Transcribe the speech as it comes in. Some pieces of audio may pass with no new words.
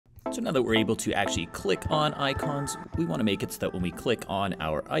So now that we're able to actually click on icons, we want to make it so that when we click on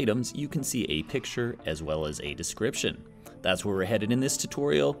our items, you can see a picture as well as a description. That's where we're headed in this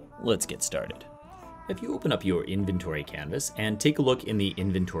tutorial. Let's get started. If you open up your inventory canvas and take a look in the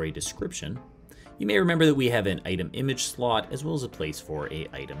inventory description, you may remember that we have an item image slot as well as a place for an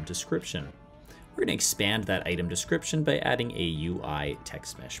item description. We're going to expand that item description by adding a UI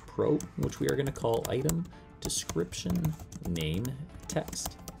text mesh pro, which we are going to call item description name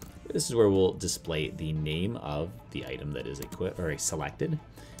text. This is where we'll display the name of the item that is selected.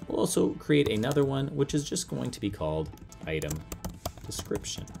 We'll also create another one, which is just going to be called item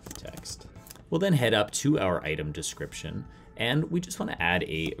description text. We'll then head up to our item description, and we just want to add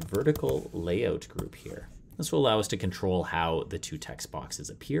a vertical layout group here. This will allow us to control how the two text boxes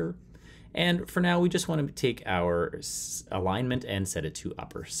appear. And for now, we just want to take our alignment and set it to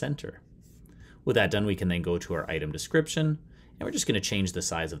upper center. With that done, we can then go to our item description, and we're just going to change the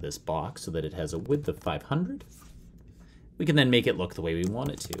size of this box so that it has a width of 500. We can then make it look the way we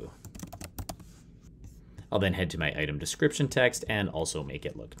want it to. I'll then head to my item description text and also make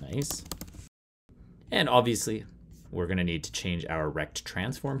it look nice. And obviously, we're going to need to change our rect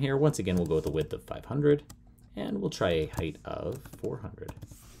transform here. Once again, we'll go with a width of 500, and we'll try a height of 400.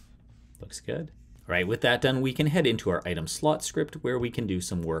 Looks good. All right, with that done, we can head into our item slot script where we can do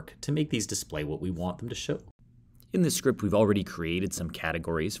some work to make these display what we want them to show. In this script, we've already created some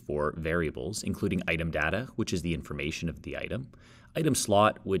categories for variables, including item data, which is the information of the item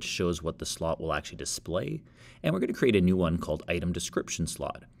slot, which shows what the slot will actually display, and we're going to create a new one called item description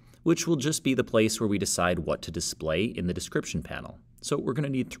slot, which will just be the place where we decide what to display in the description panel. So we're going to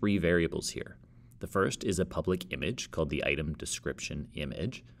need three variables here. The first is a public image called the item description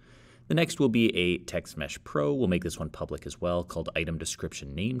image. The next will be a text mesh pro. We'll make this one public as well, called item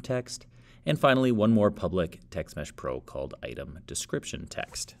description name text. And finally, one more public text mesh pro called item description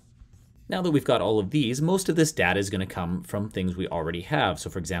text. Now that we've got all of these, most of this data is going to come from things we already have. So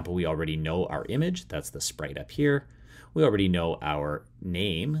for example, we already know our image, that's the sprite up here. We already know our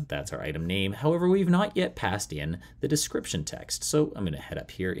name, that's our item name. However, we've not yet passed in the description text. So I'm going to head up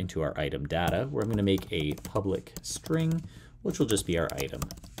here into our item data, where I'm going to make a public string, which will just be our item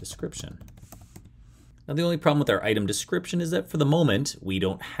description. Now the only problem with our item description is that for the moment, we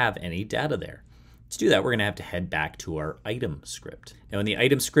don't have any data there. To do that, we're going to have to head back to our item script. Now in the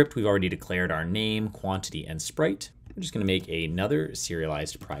item script, we've already declared our name, quantity, and sprite. We're just going to make another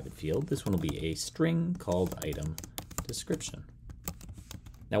serialized private field. This one will be a string called item description.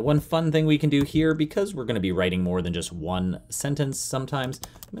 Now one fun thing we can do here, because we're going to be writing more than just one sentence sometimes,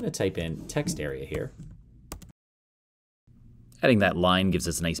 I'm going to type in text area here. Adding that line gives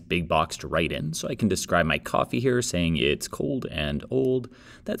us a nice big box to write in, so I can describe my coffee here saying it's cold and old.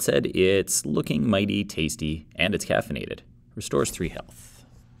 That said, it's looking mighty tasty and it's caffeinated. Restores 3 health.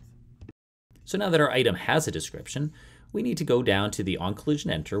 So now that our item has a description, we need to go down to the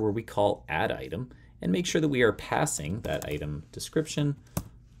on-collision enter where we call add item and make sure that we are passing that item description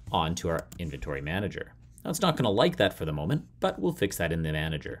onto our inventory manager. Now it's not going to like that for the moment, but we'll fix that in the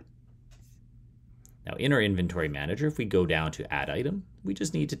manager. Now in our inventory manager, if we go down to add item, we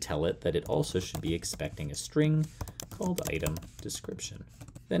just need to tell it that it also should be expecting a string called item description.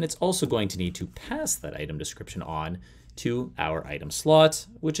 Then it's also going to need to pass that item description on to our item slot,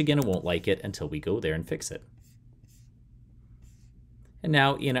 which again, it won't like it until we go there and fix it. And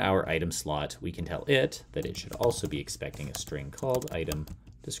now in our item slot, we can tell it that it should also be expecting a string called item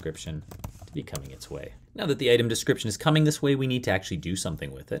description to be coming its way. Now that the item description is coming this way, we need to actually do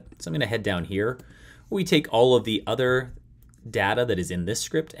something with it. So I'm going to head down here. We take all of the other data that is in this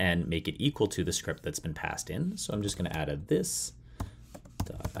script and make it equal to the script that's been passed in. So I'm just going to add a this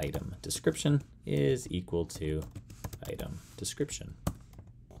dot item description is equal to item description.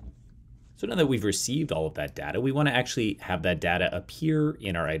 So now that we've received all of that data, we want to actually have that data appear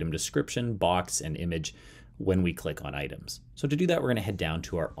in our item description box and image when we click on items. So to do that, we're going to head down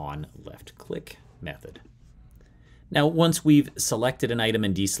to our on left click method. Now, once we've selected an item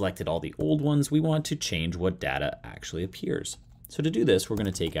and deselected all the old ones, we want to change what data actually appears. So to do this, we're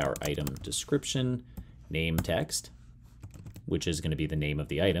going to take our item description name text, which is going to be the name of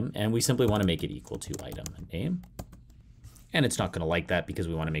the item, and we simply want to make it equal to item name. And it's not going to like that because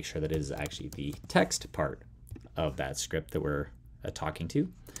we want to make sure that it is actually the text part of that script that we're talking to.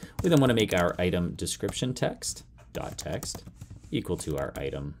 We then want to make our item description text dot text equal to our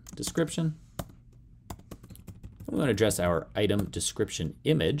item description. We want to address our item description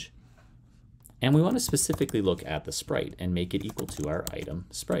image, and we want to specifically look at the sprite and make it equal to our item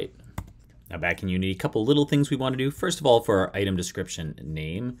sprite. Now back in Unity, a couple little things we want to do. First of all, for our item description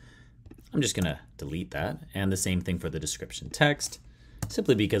name, I'm just going to delete that, and the same thing for the description text.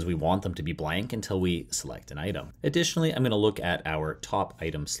 simply because we want them to be blank until we select an item. Additionally, I'm going to look at our top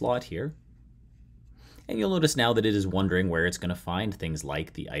item slot here. And you'll notice now that it is wondering where it's going to find things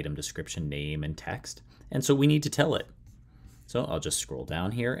like the item description, name, and text. And so we need to tell it. So I'll just scroll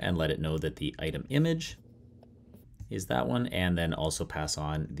down here and let it know that the item image is that one, and then also pass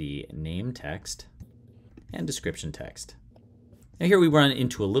on the name text and description text. Now here we run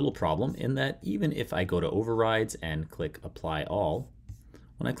into a little problem in that even if I go to overrides and click apply all,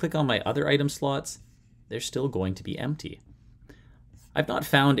 when I click on my other item slots, they're still going to be empty. I've not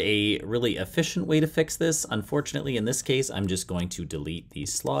found a really efficient way to fix this. Unfortunately, in this case, I'm just going to delete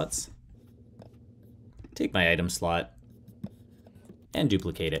these slots, take my item slot, and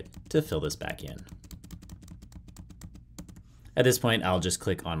duplicate it to fill this back in. At this point, I'll just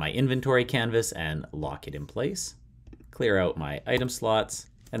click on my inventory canvas and lock it in place, clear out my item slots,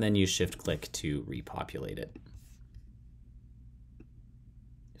 and then use shift-click to repopulate it.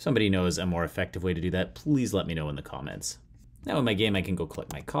 If somebody knows a more effective way to do that, please let me know in the comments. Now in my game, I can go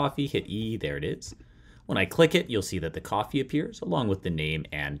click my coffee, hit E, there it is. When I click it, you'll see that the coffee appears along with the name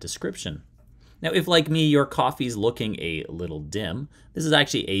and description. Now, if like me, your coffee's looking a little dim, this is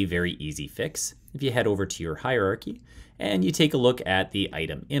actually a very easy fix. If you head over to your hierarchy and you take a look at the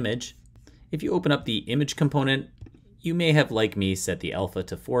item image, if you open up the image component, you may have, like me, set the alpha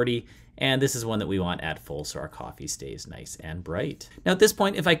to 40, and this is one that we want at full so our coffee stays nice and bright. Now at this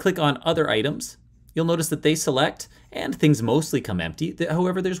point, if I click on other items, you'll notice that they select and things mostly come empty.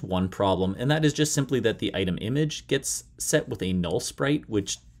 However, there's one problem, and that is just simply that the item image gets set with a null sprite,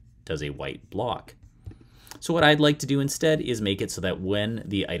 which does a white block. So what I'd like to do instead is make it so that when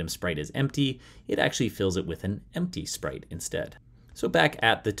the item sprite is empty, it actually fills it with an empty sprite instead. So back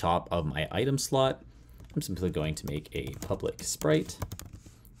at the top of my item slot, I'm simply going to make a public sprite.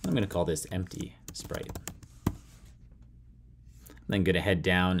 I'm going to call this empty sprite. I'm then going to head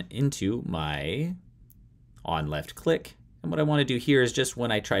down into my on left click. And what I want to do here is just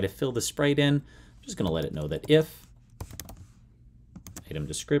when I try to fill the sprite in, I'm just going to let it know that if item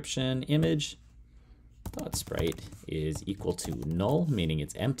description image dot sprite is equal to null, meaning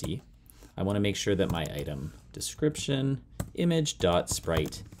it's empty, I want to make sure that my item description image dot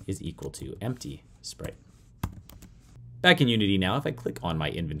sprite is equal to empty sprite. Back in Unity now, if I click on my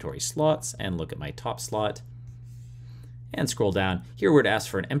inventory slots and look at my top slot and scroll down here where it asks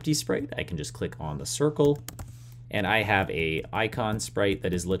for an empty sprite, I can just click on the circle, and I have a icon sprite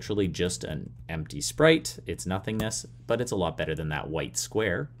that is literally just an empty sprite. It's nothingness, but it's a lot better than that white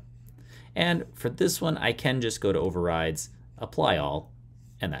square. And for this one, I can just go to overrides, apply all,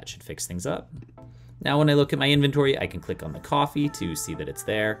 and that should fix things up. Now when I look at my inventory, I can click on the coffee to see that it's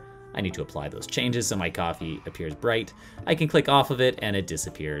there. I need to apply those changes so my coffee appears bright. I can click off of it and it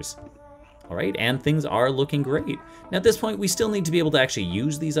disappears. All right, and things are looking great. Now at this point, we still need to be able to actually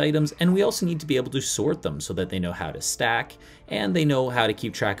use these items, and we also need to be able to sort them so that they know how to stack and they know how to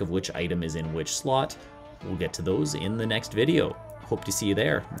keep track of which item is in which slot. We'll get to those in the next video. Hope to see you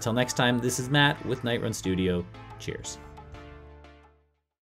there. Until next time, this is Matt with Nightrun Studio. Cheers.